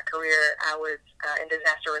point in my career, I was in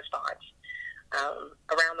disaster response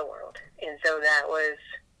around the world, and so that was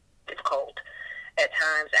difficult at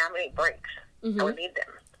times. I would need breaks. I would need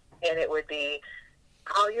them, and it would be,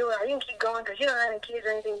 you can keep going because you don't have any kids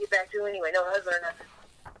or anything to get back to anyway. No husband or nothing.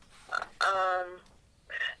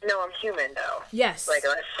 No, I'm human though. Yes. Like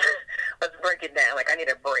let's break it down. Like I need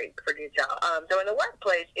a break for your job. So in the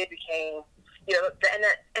workplace, it became, you know,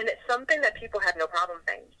 and it's something that people have no problem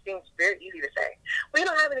saying. It seems very easy to say. Well, you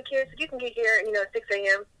don't have any kids, so you can get here, you know, at 6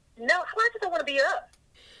 a.m. No, I just don't want to be up.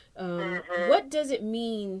 What does it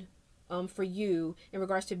mean for you in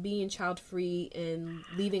regards to being child-free and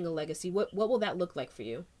leaving a legacy? What will that look like for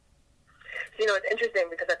you? You know, it's interesting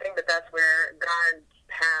because I think that's where God's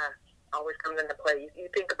path always comes into play. You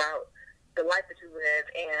think about the life that you live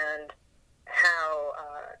and how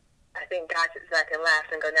I think God sits back and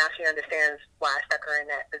laughs and go, now she understands why I stuck her in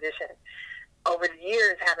that position. Over the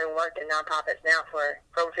years, having worked in nonprofits now for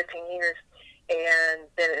over 15 years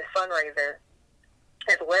and been a fundraiser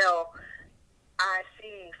as well, I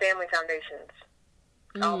see family foundations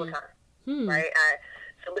all the time, right? I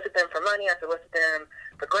solicit them for money. I solicit them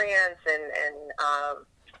for grants and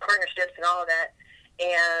partnerships and all of that.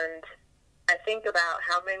 And I think about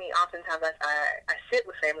how oftentimes I sit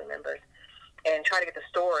with family members and try to get the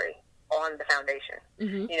story on the foundation.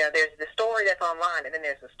 You know, there's the story that's online, and then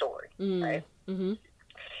there's the story, right?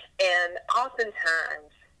 And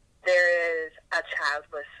oftentimes there is a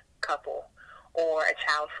childless couple or a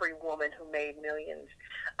child-free woman who made millions.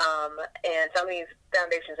 And some of these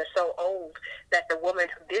foundations are so old that the woman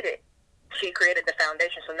who did it, she created the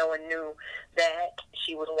foundation so no one knew that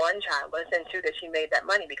she was, one, childless, and two, that she made that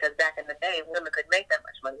money, because back in the day, women could make that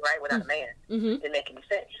much money, right, without a man. It didn't make any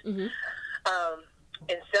sense.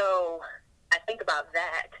 And so I think about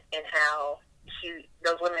that and how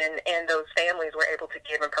those women and those families were able to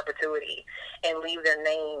give in perpetuity and leave their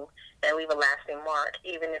name and leave a lasting mark.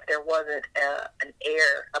 Even if there wasn't an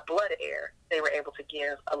heir, a blood heir, they were able to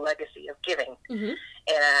give a legacy of giving.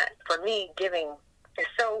 And for me, giving is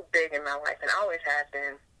so big in my life, and always has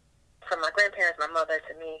been, from my grandparents, my mother,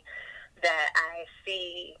 to me, that I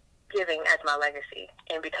see giving as my legacy.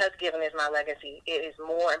 And because giving is my legacy, it is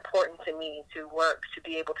more important to me to work to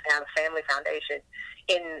be able to have a family foundation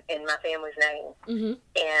in my family's name.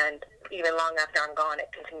 And even long after I'm gone, it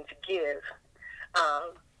continue to give.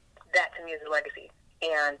 That to me is a legacy,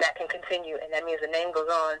 and that can continue, and that means the name goes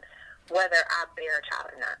on whether I bear a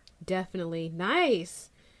child or not. Definitely. Nice.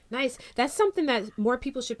 Nice. That's something that more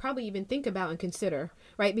people should probably even think about and consider,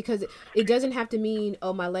 right? Because it doesn't have to mean,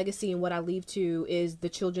 oh, my legacy and what I leave to is the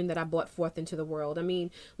children that I brought forth into the world. I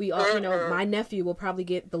mean, we all, my nephew will probably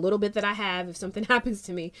get the little bit that I have if something happens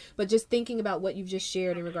to me. But just thinking about what you've just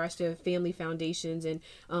shared in regards to family foundations and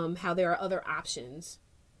how there are other options.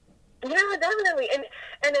 Yeah, definitely, and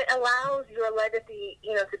it allows your legacy,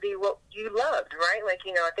 to be what you loved, right? Like,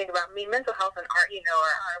 I think about me, mental health and art,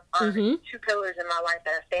 are two pillars in my life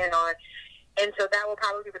that I stand on, and so that will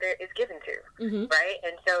probably be what it's given to, right?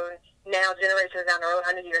 And so now, generations down the road,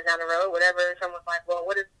 100 years down the road, whatever, someone's like, well,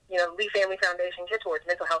 what does Lee Family Foundation get towards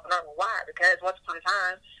mental health and art? Well, why? Because once upon a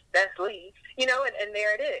time, that's Lee, and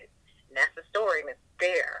there it is, and that's the story, and it's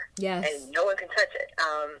there, yes, and no one can touch it,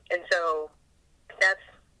 and so that's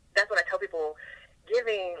what I tell people.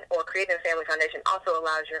 Giving or creating a family foundation also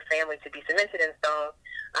allows your family to be cemented in stone,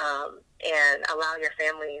 and allow your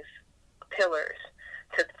family's pillars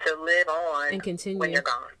to live on and continue when you're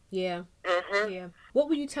gone. Yeah. Yeah. What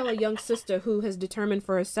would you tell a young sister who has determined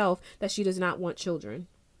for herself that she does not want children?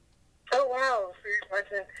 Oh, wow. Serious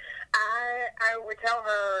question. I would tell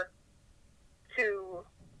her to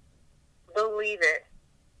believe it.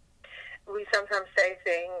 We sometimes say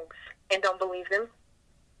things and don't believe them.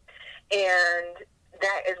 And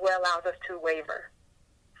that is what allows us to waver.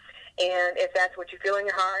 And if that's what you feel in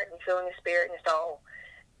your heart and you feel in your spirit and your soul,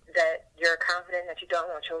 that you're confident that you don't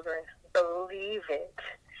want children, believe it.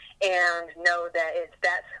 And know that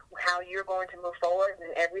that's how you're going to move forward.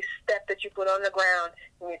 And every step that you put on the ground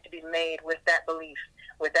needs to be made with that belief,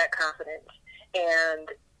 with that confidence. And,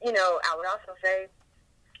 I would also say,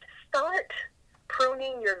 start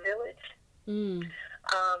pruning your village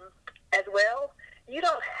as well. You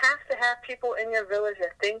don't have to have people in your village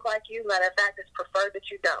that think like you. Matter of fact, it's preferred that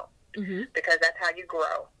you don't, because that's how you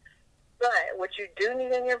grow. But what you do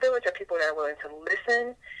need in your village are people that are willing to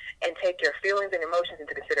listen and take your feelings and emotions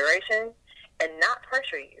into consideration and not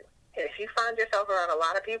pressure you. And if you find yourself around a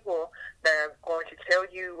lot of people that are going to tell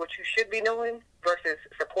you what you should be doing versus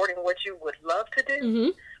supporting what you would love to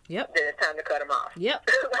do, then it's time to cut them off. Yep.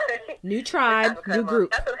 New tribe, new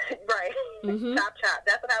group. Right. Chop, chop.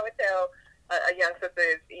 That's what I would tell a young sister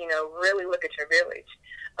is, really look at your village.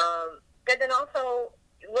 And then also,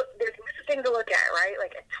 there's things to look at, right?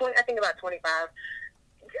 Like, I think about 25,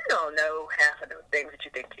 you don't know half of those things that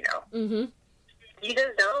you think you know. You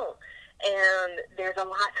just don't. And there's a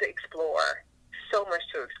lot to explore, so much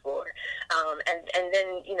to explore. And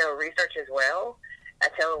then, research as well. I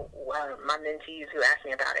tell my mentees who ask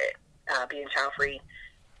me about it, being child-free,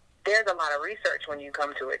 there's a lot of research when you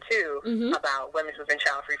come to it, too, about women who've been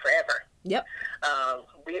child-free forever. Yep.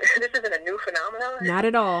 This isn't a new phenomenon. Not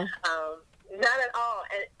at all. Not at all.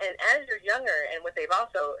 And as you're younger, and what they've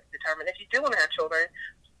also determined, if you do want to have children,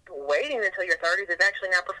 waiting until your 30s is actually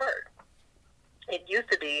not preferred. It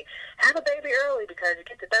used to be, have a baby early because you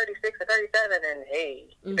get to 36 or 37 and, hey,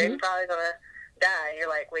 the baby probably going to die. You're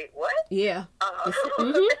like, wait, what? Yeah. Now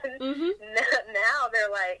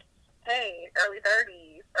they're like, hey, early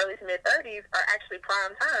 30s, early to mid 30s are actually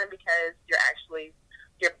prime time because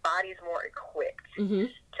your body's more equipped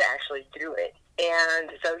to actually do it.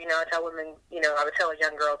 And so, I tell women, I would tell a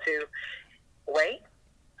young girl to wait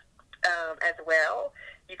as well.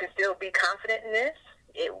 You can still be confident in this.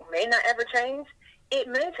 It may not ever change. It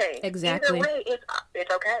may change. Exactly. Either way,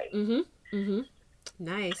 it's okay.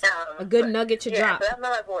 Nice. A good nugget to drop. So that's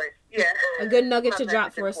my voice. Yeah. A good nugget to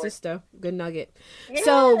drop for a sister. Good nugget. Yeah.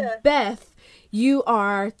 So, Beth, you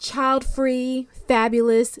are child-free,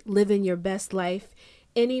 fabulous, living your best life.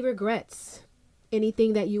 Any regrets?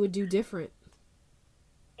 Anything that you would do different?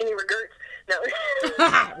 Any regrets? No.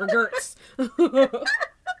 Regrets.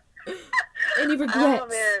 Any regrets? Oh,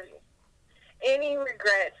 man. Any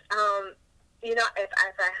regrets?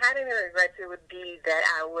 If I had any regrets, it would be that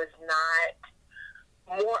I was not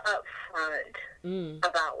more upfront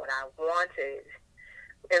about what I wanted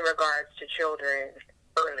in regards to children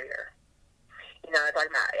earlier. I talking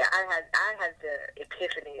about I had the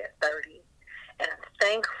epiphany at 30, and I'm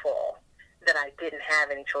thankful that I didn't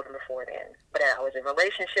have any children before then, but I was in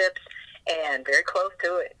relationships and very close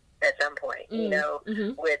to it at some point.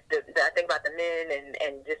 With I think about the men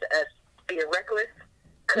and just us being reckless,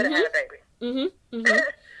 could have had a baby.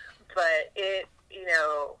 But it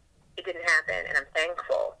didn't happen, and I'm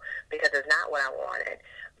thankful because it's not what I wanted.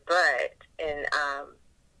 But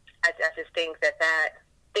I just think that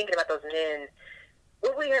thinking about those men,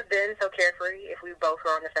 would we have been so carefree if we both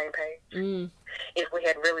were on the same page? If we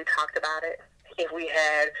had really talked about it, if we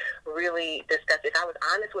had really discussed, if I was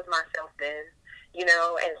honest with myself then,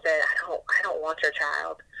 and said, I don't want your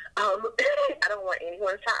child. I don't want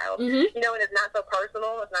anyone's child. Mm-hmm. You know, and it's not so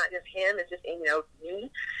personal. It's not just him. It's just, you know,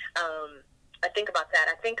 me. I think about that.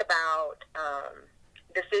 I think about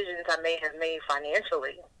decisions I may have made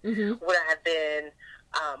financially. Mm-hmm. Would I have been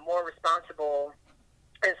more responsible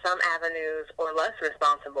in some avenues or less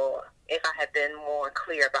responsible if I had been more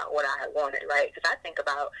clear about what I had wanted, right? Because I think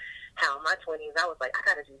about how in my 20s I was like, I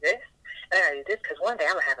got to do this, and I got to do this because one day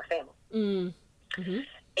I'm going to have a family. Mm-hmm.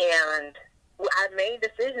 And I made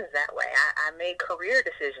decisions that way. I made career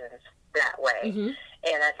decisions that way. Mm-hmm.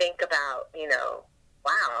 And I think about, you know,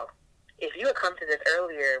 wow, if you had come to this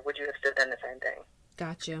earlier, would you have still done the same thing?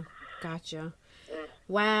 Gotcha.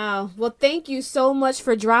 Wow. Well, thank you so much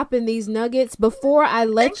for dropping these nuggets. Before I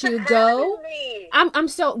let you go, I'm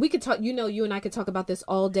so, we could talk, you know, you and I could talk about this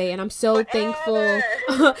all day, and I'm so thankful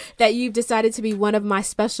that you've decided to be one of my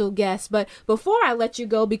special guests. But before I let you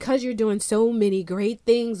go, because you're doing so many great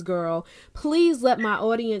things, girl, please let my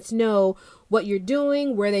audience know what you're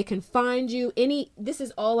doing, where they can find you. This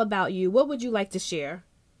is all about you. What would you like to share?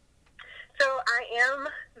 So I am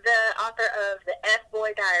the author of the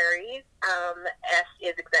F-Boy Diaries. F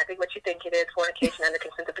is exactly what you think it is, fornication under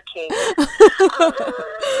consent of the king.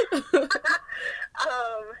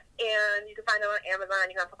 And you can find it on Amazon.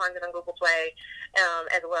 You can also find it on Google Play,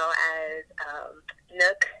 as well as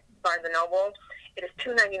Nook, Barnes & Noble. It is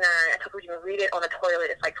 $2.99. I told you can read it on the toilet.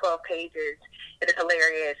 It's like 12 pages. It is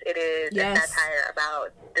hilarious. It is a satire about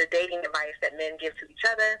the dating advice that men give to each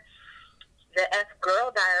other. The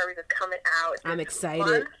F-Girl Diaries is coming out. I'm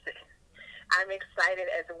excited. I'm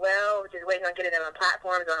excited as well. Just waiting on getting it on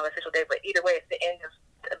platforms on an official date. But either way, it's the end of,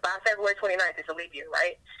 by February 29th, it's a leap year,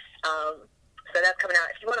 right? So that's coming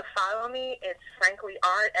out. If you want to follow me, it's Frankly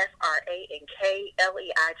Art, FRANKLEIGH,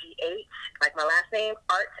 like my last name,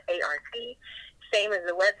 Art, ART. Same as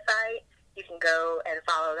the website. You can go and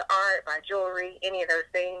follow the art, buy jewelry, any of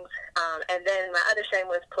those things. And then my other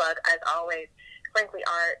shameless plug, as always, Frankly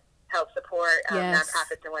Art help support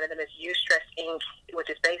nonprofits, and one of them is Eustress Inc., which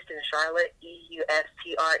is based in Charlotte,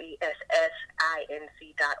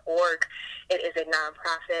 EUSTRESSINC.org. It is a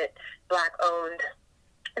nonprofit, Black-owned,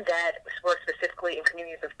 that works specifically in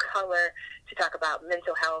communities of color to talk about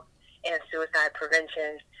mental health and suicide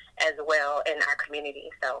prevention as well in our community.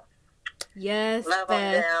 So love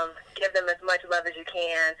on them, give them as much love as you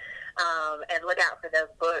can, and look out for those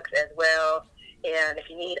books as well. And if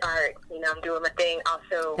you need art, you know, I'm doing my thing.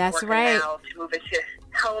 Also, working now to move into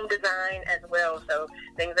home design as well. So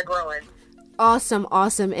things are growing. Awesome.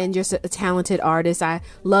 And you're a talented artist. I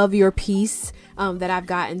love your piece that I've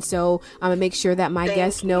gotten. So I'm going to make sure that my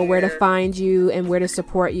guests know where to find you and where to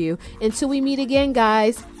support you. Until we meet again,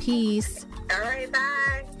 guys. Peace. All right,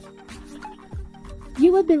 bye.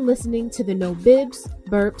 You have been listening to the No Bibs,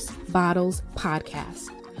 Burps, Bottles podcast,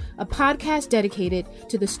 a podcast dedicated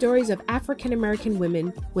to the stories of African American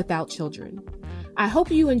women without children. I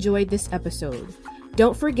hope you enjoyed this episode.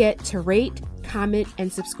 Don't forget to rate, comment,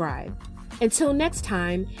 and subscribe. Until next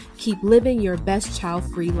time, keep living your best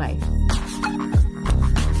child-free life.